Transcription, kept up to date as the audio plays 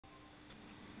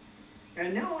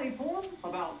And now a poem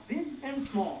about big and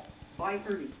small by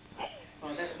Ernie.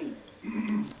 That's me.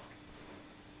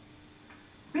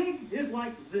 Big is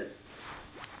like this.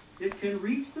 It can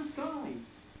reach the sky.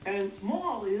 And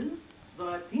small is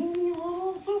the teeny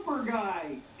little super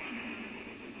guy.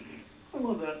 I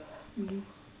love that.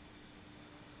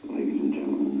 Ladies and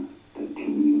gentlemen, the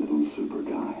teeny little super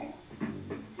guy.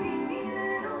 Teeny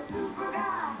little super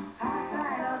guy, high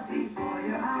right up before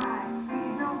your eyes.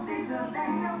 He's no bigger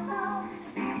than your thumb.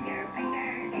 Snap your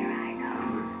fingers, here I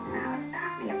come. Now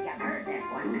stop me if you've heard this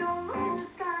one. Don't look in the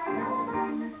sky, don't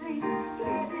mind the sea.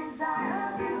 He's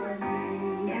inside of you and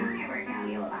me. Did I ever tell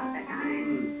you about the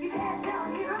time? You can't tell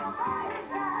you're all by his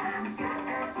side. I've got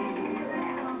that teeny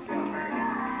little super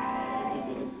guy.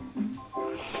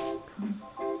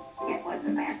 It was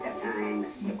the best of times.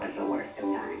 It was the worst of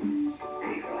times.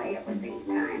 Actually, it was the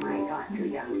time I taught two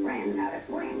young friends how to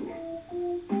swing.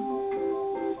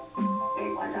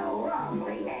 It was a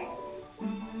lovely day.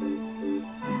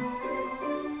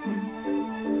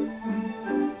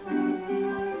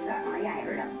 Suddenly, I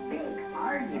heard a big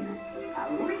argument. A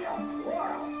real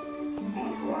quarrel.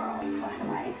 And quarrels, by the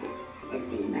way, is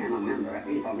the minimum number of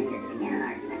people needed to begin an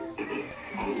argument.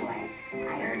 Anyway, I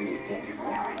heard these kids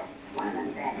yelling. One of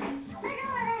them said, Let go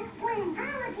of that swing. I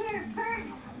was here first.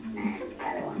 and the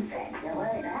other one said, You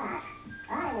were that.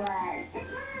 I was.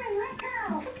 It's mine. Let go.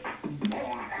 Do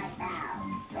that right now.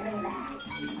 Give me that.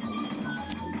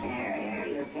 Here,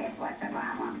 you kids, what's the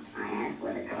problem? I asked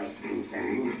with a great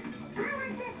concern. I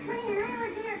was this swing and I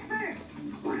was here first.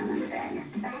 One of them said,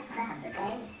 That's not the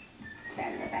case.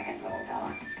 said the second little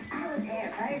fella. I was here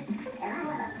first, and I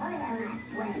want to play on that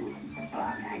swing. Look,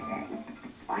 I said,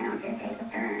 why don't you take a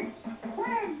turn? What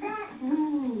does that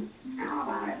mean? How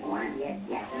about if one of you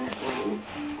gets in the swing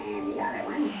and the other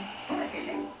one pushes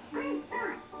him? I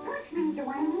thought, push me,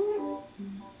 Dwayne.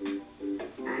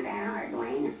 Not that hard,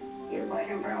 Dwayne. You push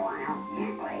him for a while,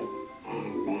 gently,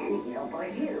 and then he'll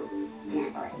push you,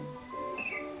 gently.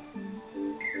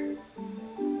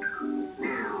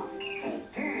 Now,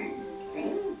 take turns,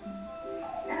 see?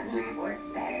 Doesn't that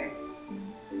work better?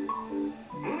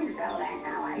 And so that's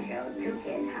how I showed two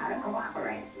kids how to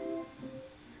cooperate.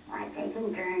 By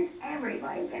taking turns,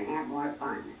 everybody can have more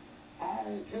fun.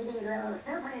 Hey, teeny little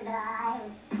super guy.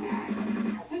 That's